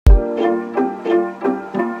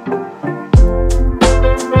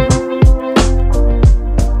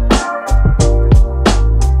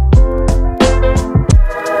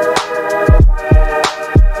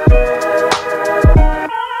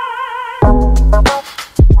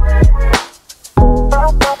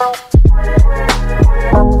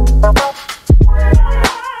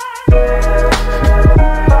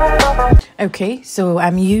Okay, so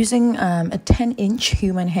I'm using a 10-inch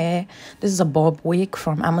human hair. This is a bob wig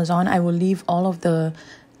from Amazon. I will leave all of the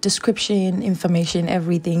description information,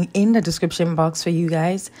 everything in the description box for you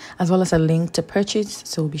guys, as well as a link to purchase,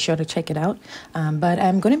 so be sure to check it out. But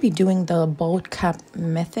I'm going to be doing the bald cap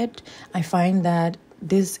method. I find that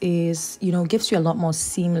this is, gives you a lot more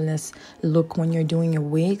seamless look when you're doing your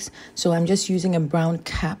wigs. So I'm just using a brown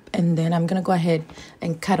cap, and then I'm gonna go ahead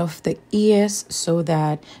and cut off the ears so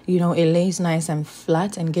that it lays nice and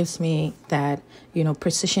flat and gives me that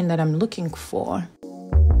precision that I'm looking for.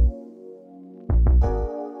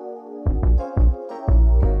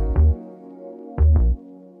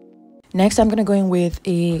 Next, I'm going to go in with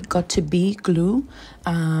a got2b glue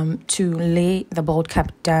to lay the bald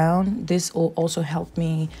cap down. This will also help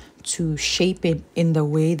me to shape it in the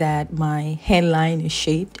way that my hairline is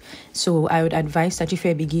shaped. So I would advise that if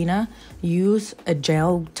you're a beginner, use a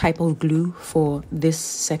gel type of glue for this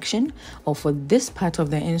section or for this part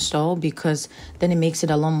of the install, because then it makes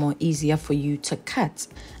it a lot more easier for you to cut.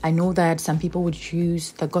 I know that some people would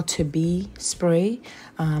use the got2b spray.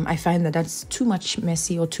 I find that that's too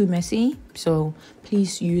messy. So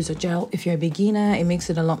please use a gel. If you're a beginner, it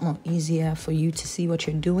makes it a lot more easier for you to see what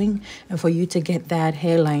you're doing and for you to get that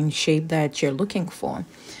hairline shape that you're looking for.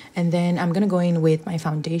 And then I'm going to go in with my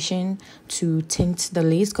foundation to tint the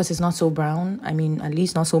lace because it's not so brown. I mean, at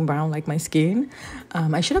least not so brown like my skin.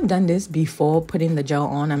 I should have done this before putting the gel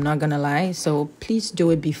on, I'm not going to lie. So please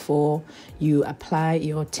do it before you apply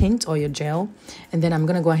your tint or your gel. And then I'm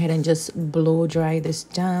going to go ahead and just blow dry this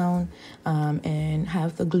down and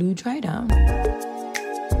have the glue dry down.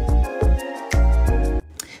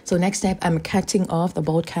 So next step, I'm cutting off the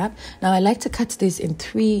bald cap. Now I like to cut this in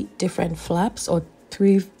 3 different flaps or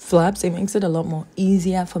 3 flaps. It makes it a lot more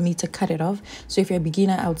easier for me to cut it off. So if you're a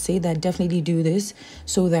beginner, I would say that definitely do this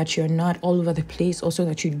so that you're not all over the place, also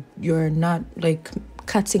that you're not like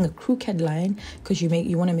cutting a crooked line, because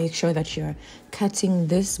you want to make sure that you're cutting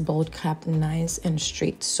this bald cap nice and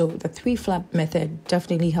straight. So the 3 flap method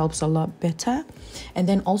definitely helps a lot better. And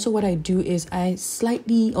then also what I do is I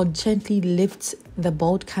slightly or gently lift the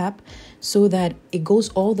bald cap so that it goes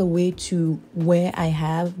all the way to where I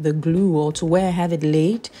have the glue or to where I have it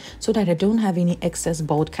laid, so that I don't have any excess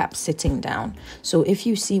bald cap sitting down. So if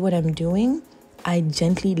you see what I'm doing, I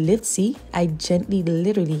gently literally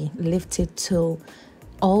lift it till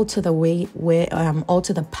all to the way where all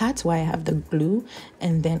to the part where I have the glue,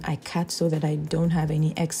 and then I cut so that I don't have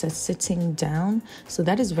any excess sitting down. So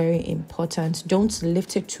that is very important. Don't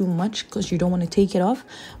lift it too much because you don't want to take it off,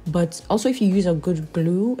 but also if you use a good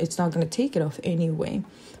glue, it's not going to take it off anyway.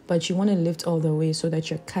 But you want to lift all the way so that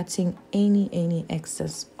you're cutting any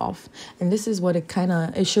excess off. And this is what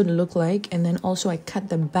it should look like. And then also I cut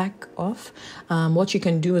the back off. What you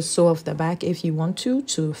can do is sew off the back if you want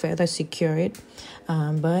to further secure it.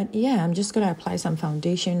 But yeah, I'm just going to apply some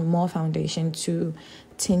more foundation to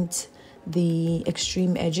tint the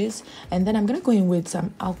extreme edges. And then I'm going to go in with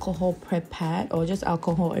some alcohol prep pad, or just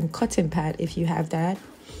alcohol and cotton pad if you have that,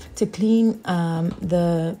 to clean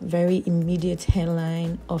the very immediate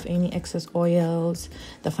hairline of any excess oils,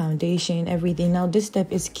 the foundation, everything. Now this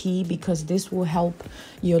step is key because this will help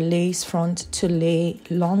your lace front to lay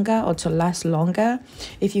longer or to last longer.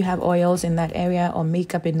 If you have oils in that area or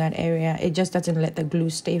makeup in that area, it just doesn't let the glue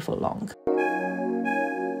stay for long.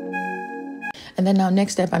 And then now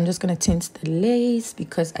next step, I'm just going to tint the lace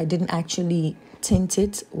because I didn't actually tint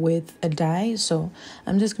it with a dye. So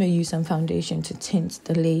I'm just going to use some foundation to tint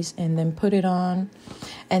the lace and then put it on.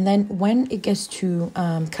 And then when it gets to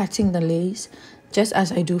cutting the lace, just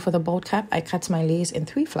as I do for the bald cap, I cut my lace in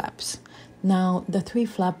 3 flaps. Now the 3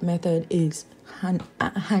 flap method is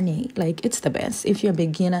honey, like it's the best. If you're a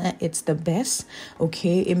beginner, it's the best.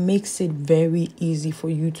 Okay, it makes it very easy for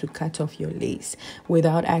you to cut off your lace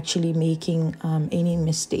without actually making any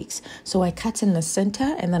mistakes. So I cut in the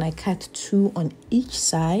center and then I cut 2 on each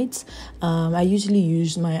side. I usually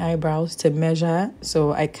use my eyebrows to measure,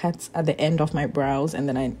 so I cut at the end of my brows and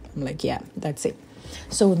then I'm like, yeah, that's it.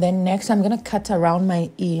 So then next I'm gonna cut around my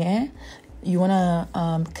ear. You want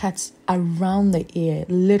to cut around the ear,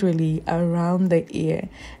 literally around the ear.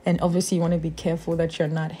 And obviously you want to be careful that you're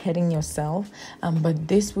not hitting yourself. But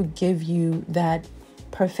this will give you that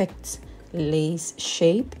perfect lace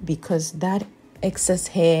shape, because that excess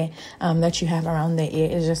hair that you have around the ear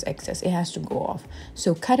is just excess. It has to go off.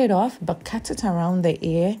 So cut it off, but cut it around the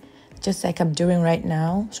ear, just like I'm doing right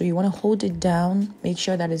now. So you want to hold it down, make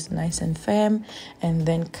sure that it's nice and firm, and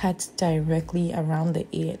then cut directly around the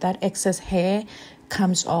ear. That excess hair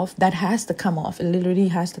comes off. That has to come off. It literally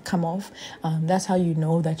has to come off. That's how you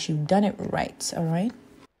know that you've done it right. All right.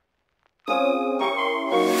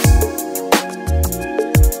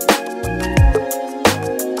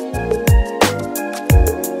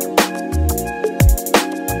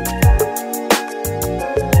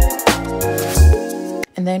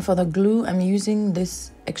 then for the glue, I'm using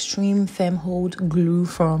this extreme firm hold glue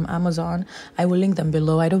from Amazon. I will link them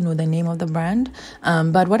below. I don't know the name of the brand,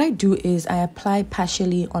 but what I do is I apply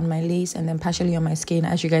partially on my lace and then partially on my skin.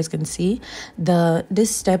 As you guys can see,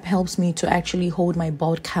 this step helps me to actually hold my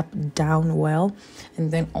bald cap down well,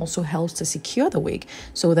 and then also helps to secure the wig.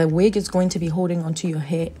 So the wig is going to be holding onto your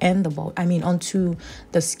hair and onto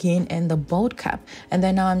the skin and the bald cap. And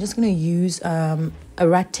then now I'm just going to use a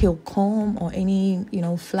rat tail comb or any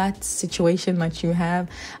flat situation that you have.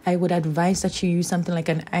 I would advise that you use something like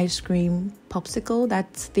an ice cream popsicle,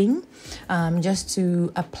 that thing, just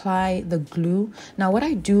to apply the glue. Now what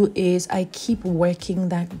I do is I keep working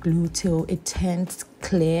that glue till it turns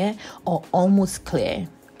clear or almost clear.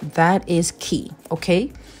 That is key.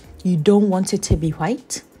 Okay, you don't want it to be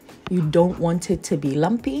white, you don't want it to be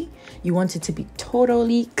lumpy, you want it to be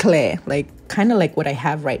totally clear, like kind of like what I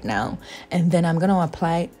have right now. And then I'm going to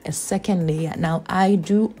apply a second layer. Now I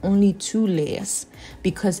do only 2 layers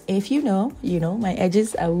because if my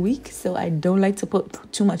edges are weak, so I don't like to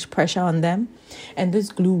put too much pressure on them, and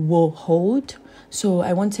this glue will hold. So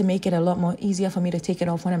I want to make it a lot more easier for me to take it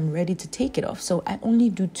off when I'm ready to take it off. So I only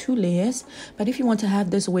do 2 layers. But if you want to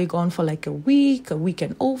have this wig on for like a week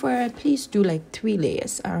and over, please do like 3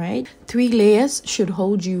 layers. All right. 3 layers should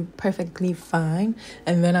hold you perfectly fine.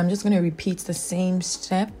 And then I'm just going to repeat the same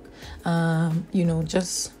step,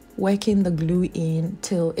 just working the glue in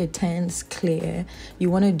till it turns clear.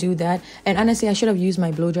 You want to do that. And honestly, I should have used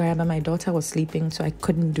my blow dryer, but my daughter was sleeping, so I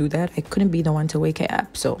couldn't do that. I couldn't be the one to wake her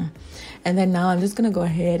up. And then now I'm just gonna go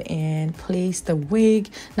ahead and place the wig.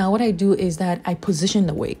 Now what I do is that I position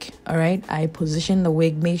the wig. All right, I position the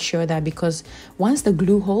wig, make sure that, because once the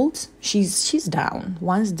glue holds, she's down.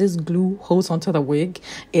 Once this glue holds onto the wig,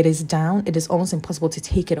 it is down. It is almost impossible to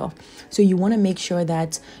take it off. So you want to make sure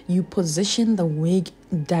that you position the wig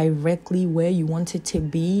directly where you want it to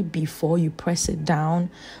be before you press it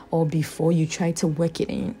down or before you try to work it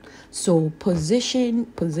in. So position,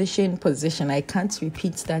 position, position. I can't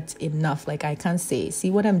repeat that enough. Like I can't say,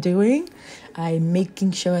 see what I'm doing? I'm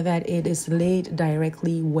making sure that it is laid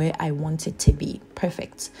directly where I want it to be.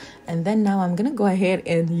 Perfect. And then now I'm gonna go ahead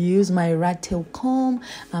and use my rat tail comb.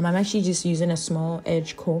 I'm actually just using a small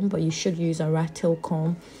edge comb, but you should use a rat tail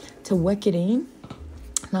comb to work it in.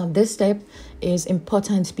 Now this step is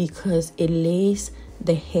important because it lays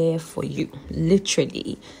the hair for you,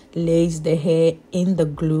 literally lays the hair in the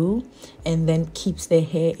glue and then keeps the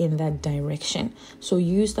hair in that direction. So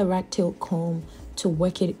use the rat tail comb to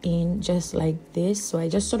work it in just like this. So I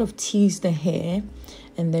just sort of tease the hair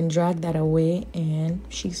and then drag that away, and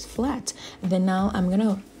she's flat. And then now I'm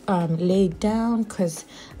gonna lay it down because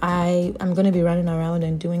I'm gonna be running around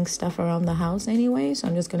and doing stuff around the house anyway. So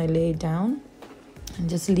I'm just gonna lay it down and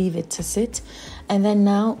just leave it to sit. And then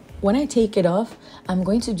now when I take it off, I'm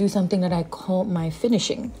going to do something that I call my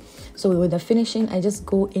finishing. So with the finishing, I just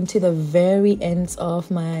go into the very ends of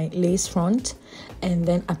my lace front and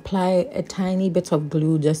then apply a tiny bit of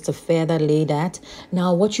glue just to further lay that.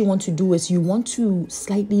 Now what you want to do is you want to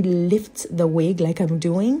slightly lift the wig like I'm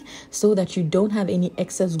doing so that you don't have any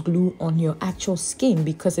excess glue on your actual skin,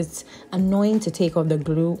 because it's annoying to take off the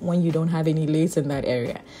glue when you don't have any lace in that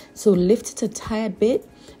area. So lift it a tad bit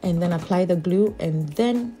and then apply the glue and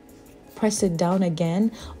then press it down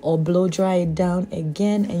again or blow dry it down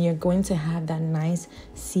again, and you're going to have that nice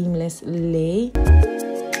seamless lay.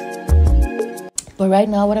 But right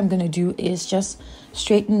now what I'm going to do is just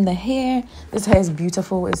straighten the hair. This hair is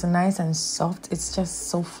beautiful. It's nice and soft. It's just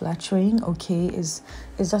so flattering. Okay, it's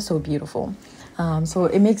just so beautiful. So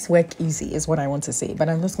it makes work easy is what I want to say. But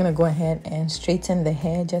I'm just going to go ahead and straighten the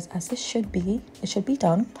hair just as it should be. It should be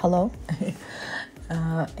done. Hello.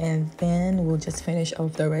 And then we'll just finish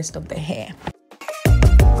off the rest of the hair.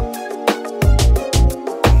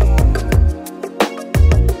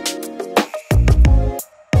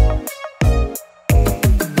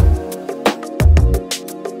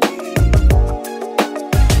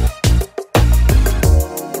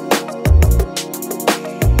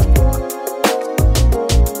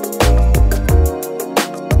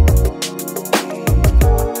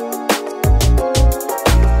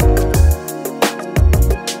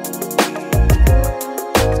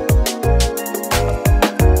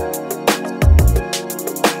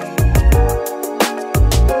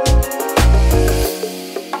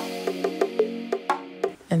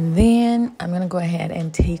 And then I'm going to go ahead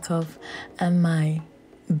and take off my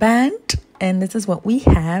band and this is what we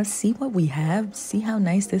have. See what we have. See how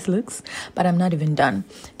nice this looks. But I'm not even done.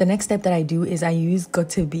 The next step that I do is I use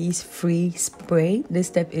Got2B's free spray. This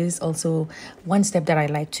step is also one step that I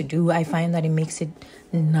like to do. I find that it makes it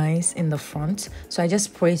nice in the front, so I just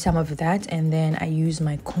spray some of that, and then I use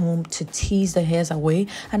my comb to tease the hairs away.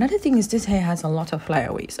 Another thing is this hair has a lot of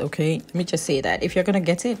flyaways. Okay, let me just say that if you're gonna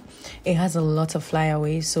get it, it has a lot of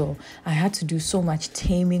flyaways, so I had to do so much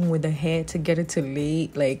taming with the hair to get it to lay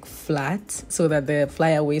like flat, so that the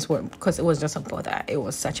flyaways were, because it was just a bother. It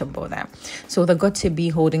was such a bother. So the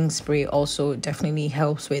Got2B holding spray also definitely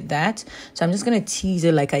helps with that. So I'm just gonna tease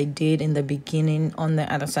it like I did in the beginning on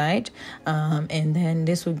the other side, and then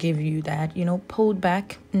this will give you that, you know, pulled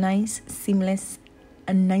back, nice, seamless,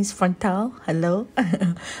 a nice frontal. Hello.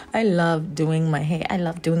 I love doing my hair. I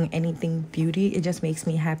love doing anything beauty. It just makes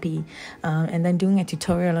me happy. And then doing a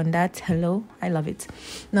tutorial on that. Hello. I love it.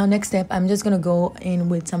 Now, next step, I'm just going to go in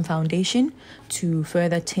with some foundation to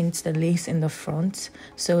further tint the lace in the front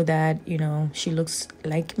so that, you know, she looks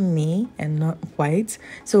like me and not white.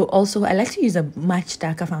 So also, I like to use a much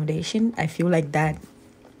darker foundation. I feel like that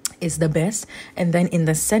is the best. And then in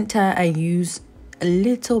the center, I use a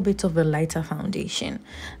little bit of a lighter foundation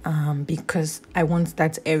because I want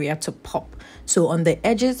that area to pop. So on the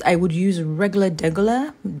edges, I would use regular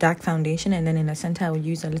dark foundation, and then in the center, I would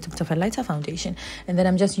use a little bit of a lighter foundation. And then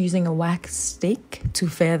I'm just using a wax stick to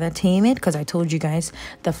further tame it, because I told you guys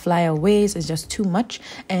the flyaways is just too much.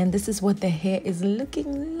 And this is what the hair is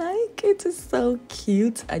looking like. It is so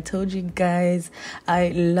cute. I told you guys, I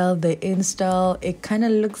love the install. It kind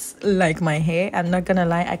of looks like my hair. I'm not gonna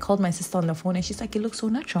lie. I called my sister on the phone and she's like, it looks so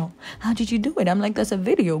natural. How did you do it? I'm like, there's a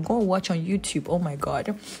video. Go watch on YouTube. Oh my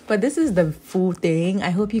God. But this is the full thing. I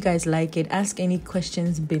hope you guys like it. Ask any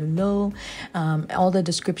questions below. All the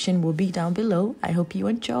description will be down below. I hope you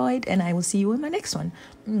enjoyed, and I will see you in my next one.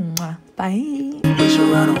 Mwah. Bye. We should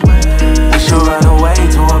run away. We should run away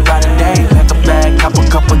to a brighter day. Pack a bag, cop a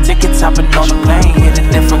couple tickets, hopping on the plane, hit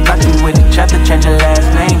a different country.